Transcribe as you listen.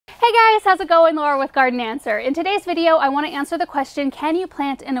Hey guys, how's it going? Laura with Garden Answer. In today's video, I want to answer the question, can you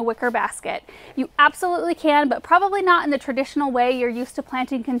plant in a wicker basket? You absolutely can, but probably not in the traditional way you're used to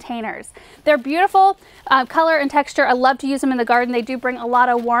planting containers. They're beautiful color and texture. I love to use them in the garden. They do bring a lot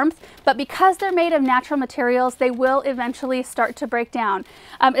of warmth, but because they're made of natural materials, they will eventually start to break down,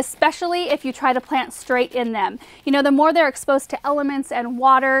 especially if you try to plant straight in them. You know, the more they're exposed to elements and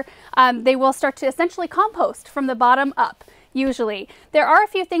water, they will start to essentially compost from the bottom up. Usually. There are a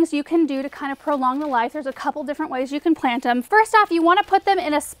few things you can do to kind of prolong the life. There's a couple different ways you can plant them. First off, you want to put them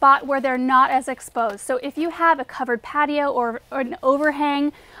in a spot where they're not as exposed. So if you have a covered patio or an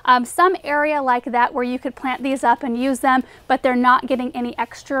overhang, some area like that where you could plant these up and use them, but they're not getting any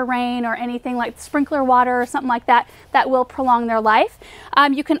extra rain or anything like sprinkler water or something like that, that will prolong their life.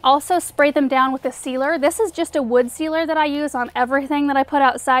 You can also spray them down with a sealer. This is just a wood sealer that I use on everything that I put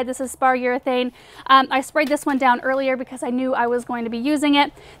outside. This is spar urethane. I sprayed this one down earlier because I knew I was going to be using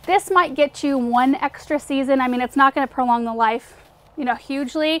it. This might get you one extra season. I mean, it's not going to prolong the life, you know,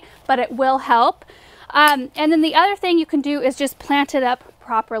 hugely, but it will help. And then the other thing you can do is just plant it up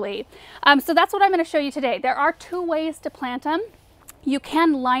properly. So that's what I'm going to show you today. There are two ways to plant them. You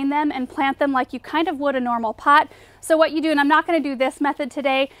can line them and plant them like you kind of would a normal pot. So what you do, and I'm not going to do this method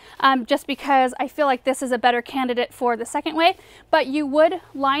today just because I feel like this is a better candidate for the second way, but you would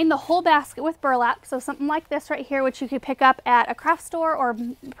line the whole basket with burlap. So something like this right here, which you could pick up at a craft store or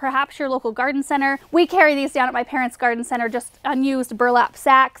perhaps your local garden center. We carry these down at my parents' garden center, just unused burlap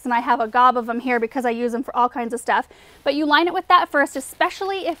sacks, and I have a gob of them here because I use them for all kinds of stuff. But you line it with that first,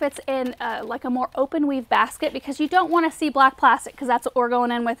 especially if it's in like a more open weave basket, because you don't want to see black plastic because that's what we're going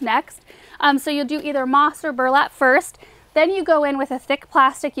in with next. So you'll do either moss or burlap first, then you go in with a thick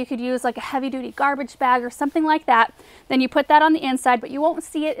plastic. You could use like a heavy-duty garbage bag or something like that. Then you put that on the inside, but you won't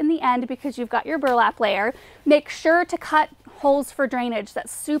see it in the end because you've got your burlap layer. Make sure to cut holes for drainage.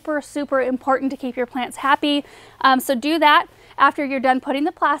 That's super, super important to keep your plants happy. So do that after you're done putting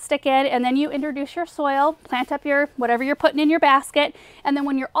the plastic in, and then you introduce your soil, plant up your whatever you're putting in your basket, and then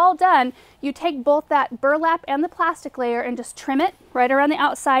when you're all done, you take both that burlap and the plastic layer and just trim it right around the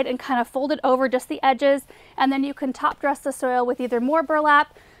outside and kind of fold it over just the edges, and then you can top dress the soil with either more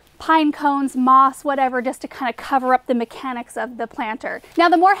burlap, pine cones, moss, whatever, just to kind of cover up the mechanics of the planter. Now,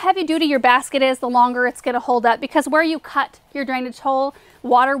 the more heavy duty your basket is, the longer it's going to hold up, because where you cut your drainage hole,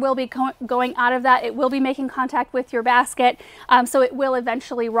 water will be going out of that. It will be making contact with your basket, so it will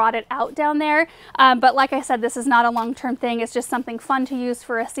eventually rot it out down there. But like I said, this is not a long-term thing. It's just something fun to use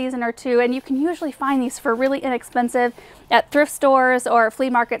for a season or two, and you can usually find these for really inexpensive at thrift stores or flea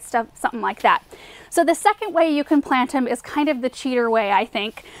market stuff, something like that. So the second way you can plant them is kind of the cheater way, I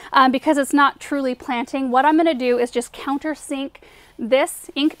think, because it's not truly planting. What I'm going to do is just countersink this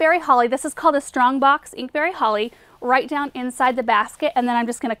inkberry holly. This is called a strongbox inkberry holly, right down inside the basket, and then I'm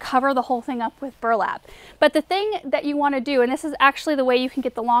just going to cover the whole thing up with burlap. But the thing that you want to do, and this is actually the way you can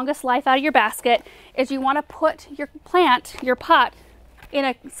get the longest life out of your basket, is you want to put your plant, your pot, in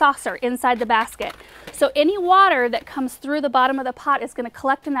a saucer inside the basket. So any water that comes through the bottom of the pot is going to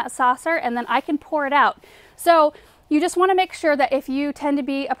collect in that saucer, and then I can pour it out. So you just want to make sure that if you tend to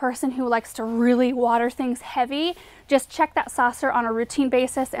be a person who likes to really water things heavy, just check that saucer on a routine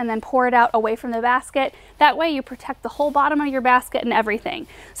basis and then pour it out away from the basket. That way you protect the whole bottom of your basket and everything.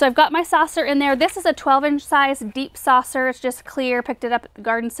 So I've got my saucer in there. This is a 12-inch size deep saucer. It's just clear. Picked it up at the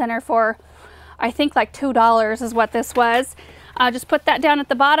garden center for, I think, like $2 is what this was. Just put that down at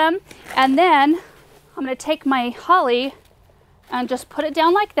the bottom, and then I'm going to take my holly and just put it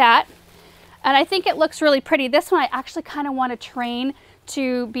down like that. And I think it looks really pretty. This one I actually kind of want to train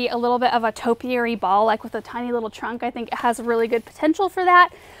to be a little bit of a topiary ball, like with a tiny little trunk. I think it has really good potential for that,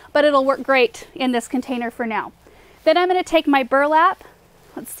 but it'll work great in this container for now. Then I'm going to take my burlap.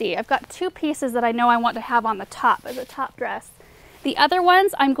 Let's see, I've got two pieces that I know I want to have on the top as a top dress. The other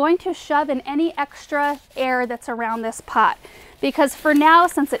ones I'm going to shove in any extra air that's around this pot, because for now,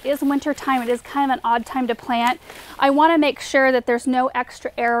 since it is winter time, it is kind of an odd time to plant. I want to make sure that there's no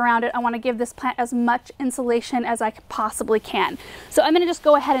extra air around it. I want to give this plant as much insulation as I possibly can. So I'm going to just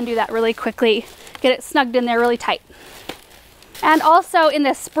go ahead and do that really quickly, get it snugged in there really tight. And also in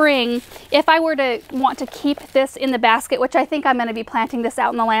the spring, if I were to want to keep this in the basket, which I think I'm going to be planting this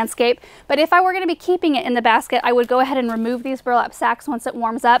out in the landscape, but if I were going to be keeping it in the basket, I would go ahead and remove these burlap sacks once it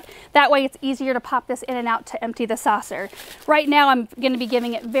warms up. That way it's easier to pop this in and out to empty the saucer. Right now I'm going to be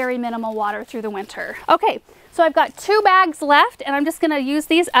giving it very minimal water through the winter. Okay, so I've got 2 bags left, and I'm just going to use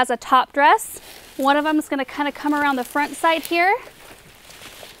these as a top dress. One of them is going to kind of come around the front side here.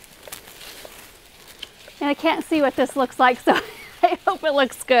 And I can't see what this looks like, so I hope it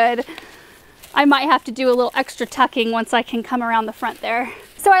looks good. I might have to do a little extra tucking once I can come around the front there.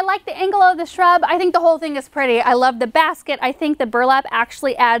 So I like the angle of the shrub. I think the whole thing is pretty. I love the basket. I think the burlap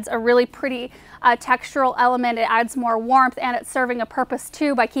actually adds a really pretty textural element. It adds more warmth, and it's serving a purpose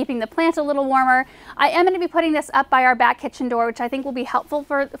too by keeping the plant a little warmer. I am going to be putting this up by our back kitchen door, which I think will be helpful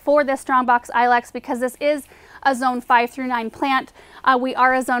for this Strongbox Ilex, because this is a zone 5 through 9 plant. We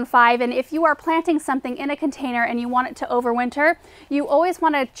are a zone 5, and if you are planting something in a container and you want it to overwinter, you always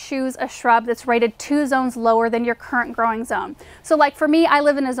want to choose a shrub that's rated 2 zones lower than your current growing zone. So like for me, I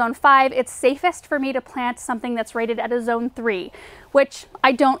live in a zone 5. It's safest for me to plant something that's rated at a zone 3, which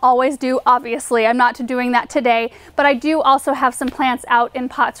I don't always do, obviously. I'm not doing that today, but I do also have some plants out in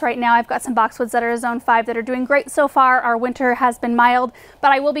pots right now. I've got some boxwoods that are a zone 5 that are doing great so far. Our winter has been mild,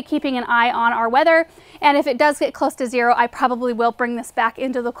 but I will be keeping an eye on our weather, and if it does get close to 0, I probably will bring this back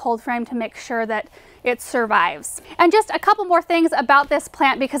into the cold frame to make sure that it survives. And just a couple more things about this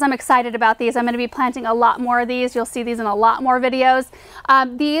plant, because I'm excited about these. I'm going to be planting a lot more of these. You'll see these in a lot more videos.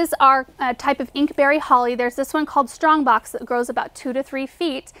 These are a type of inkberry holly. There's this one called Strongbox that grows about 2 to 3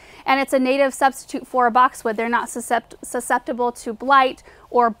 feet, and it's a native substitute for a boxwood. They're not susceptible to blight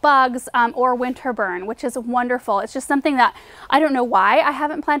or bugs or winter burn, which is wonderful. It's just something that I don't know why I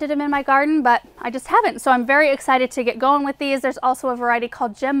haven't planted them in my garden, but I just haven't. So I'm very excited to get going with these. There's also a variety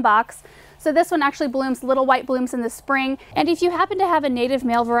called Gem Box. So this one actually blooms little white blooms in the spring. And if you happen to have a native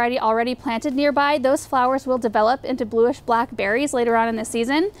male variety already planted nearby, those flowers will develop into bluish black berries later on in the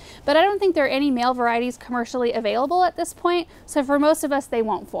season. But I don't think there are any male varieties commercially available at this point. So for most of us, they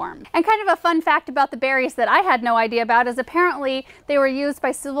won't form. And kind of a fun fact about the berries that I had no idea about is apparently they were used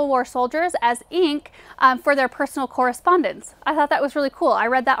by Civil War soldiers as ink for their personal correspondence. I thought that was really cool. I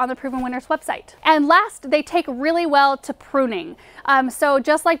read that on the Proven Winners website. And last, they take really well to pruning. So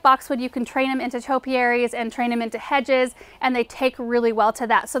just like boxwood, you can train them into topiaries and train them into hedges, and they take really well to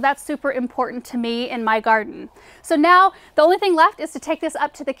that. So that's super important to me in my garden. So now the only thing left is to take this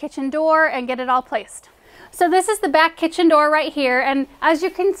up to the kitchen door and get it all placed. So this is the back kitchen door right here, and as you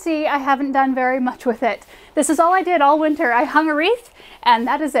can see, I haven't done very much with it. This is all I did all winter. I hung a wreath, and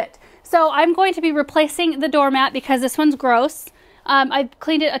that is it. So I'm going to be replacing the doormat because this one's gross. I've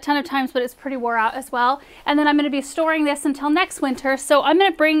cleaned it a ton of times, but it's pretty wore out as well. And then I'm going to be storing this until next winter. So I'm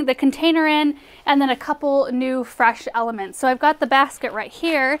going to bring the container in and then a couple new fresh elements. So I've got the basket right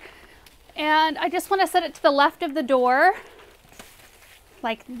here, and I just want to set it to the left of the door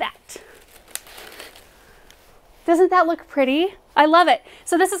like that. Doesn't that look pretty? I love it.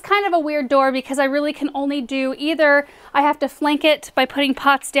 So this is kind of a weird door because I really can only do either I have to flank it by putting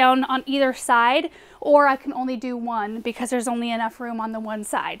pots down on either side, or I can only do one because there's only enough room on the one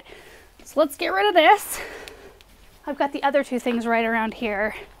side. So let's get rid of this. I've got the other two things right around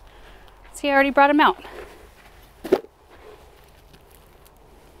here. See, I already brought them out.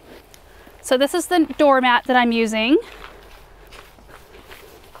 So this is the doormat that I'm using.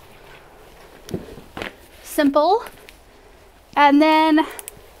 Simple. And then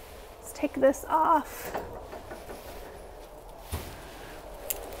let's take this off.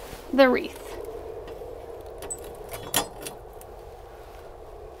 The wreath.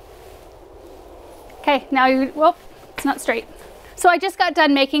 Okay, now whoop, it's not straight. So I just got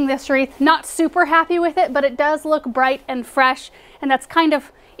done making this wreath. Not super happy with it, but it does look bright and fresh, and that's kind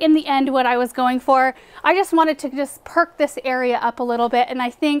of in the end what I was going for. I just wanted to just perk this area up a little bit, and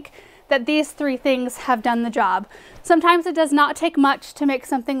I think that these three things have done the job. Sometimes it does not take much to make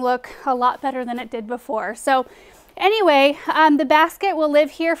something look a lot better than it did before. So anyway, the basket will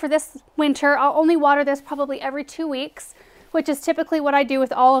live here for this winter. I'll only water this probably every 2 weeks, which is typically what I do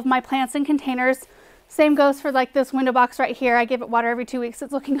with all of my plants and containers. Same goes for like this window box right here. I give it water every 2 weeks.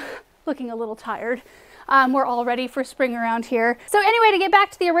 It's looking a little tired. We're all ready for spring around here. So anyway, to get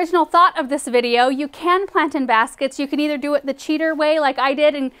back to the original thought of this video, you can plant in baskets. You can either do it the cheater way like I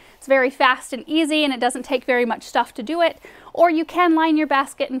did, and it's very fast and easy and it doesn't take very much stuff to do it, or you can line your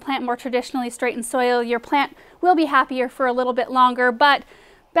basket and plant more traditionally straight in soil. Your plant will be happier for a little bit longer, but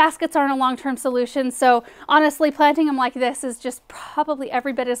baskets aren't a long-term solution. So honestly, planting them like this is just probably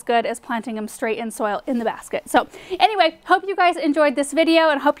every bit as good as planting them straight in soil in the basket. So anyway, hope you guys enjoyed this video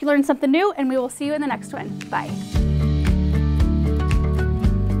and hope you learned something new, and we will see you in the next one. Bye.